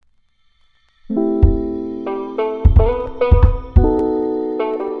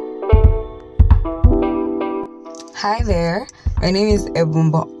Hi there, my name is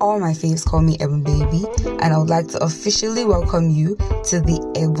Ebun, but all my faves call me Ebun Baby, and I would like to officially welcome you to the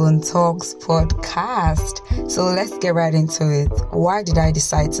EbunTalks Podcast. So let's get right into it. Why did I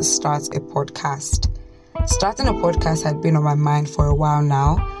decide to start a podcast? Starting a podcast had been on my mind for a while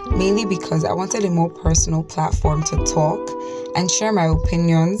now, mainly because I wanted a more personal platform to talk and share my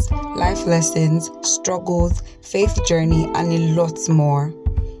opinions, life lessons, struggles, faith journey, and a lot more.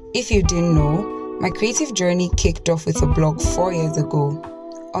 If you didn't know, my creative journey kicked off with a blog 4 years ago.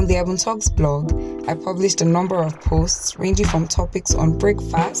 On the EbunTalks blog, I published a number of posts ranging from topics on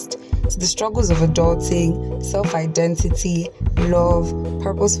breakfast to the struggles of adulting, self-identity, love,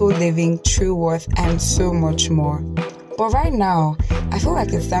 purposeful living, true worth, and so much more. But right now, I feel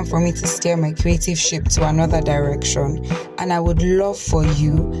like it's time for me to steer my creative ship to another direction, and I would love for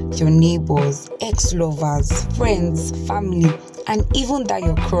you, your neighbors, ex-lovers, friends, family, and even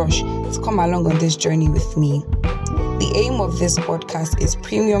your crush to come along on this journey with me. The aim of this podcast is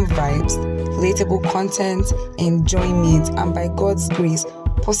premium vibes, relatable content, enjoyment, and by God's grace,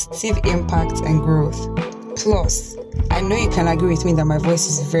 positive impact and growth. Plus, I know you can agree with me that my voice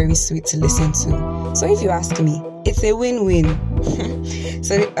is very sweet to listen to. So if you ask me, it's a win-win.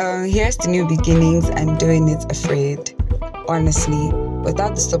 So here's to new beginnings and doing it afraid. Honestly,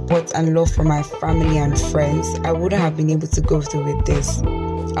 without the support and love from my family and friends, I wouldn't have been able to go through with this.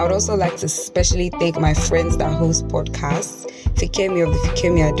 I would also like to especially thank my friends that host podcasts, Fikemi of the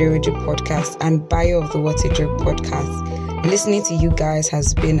Fikemi Aderoju podcast and Bayo of the What a Joke podcast. Listening to you guys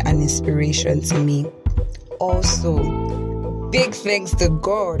has been an inspiration to me. Also, big thanks to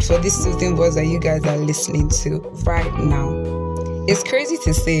God for this soothing voice that you guys are listening to right now. It's crazy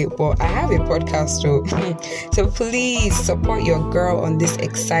to say, but I have a podcast too. So please support your girl on this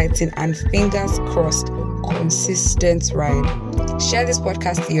exciting and fingers crossed consistent ride. Share this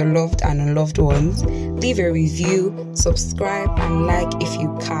podcast to your loved and unloved ones. Leave a review, subscribe, and like if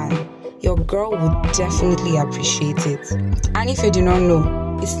you can. Your girl would definitely appreciate it. And if you do not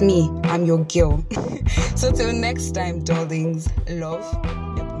know, it's me. I'm your girl. So till next time, darlings, love.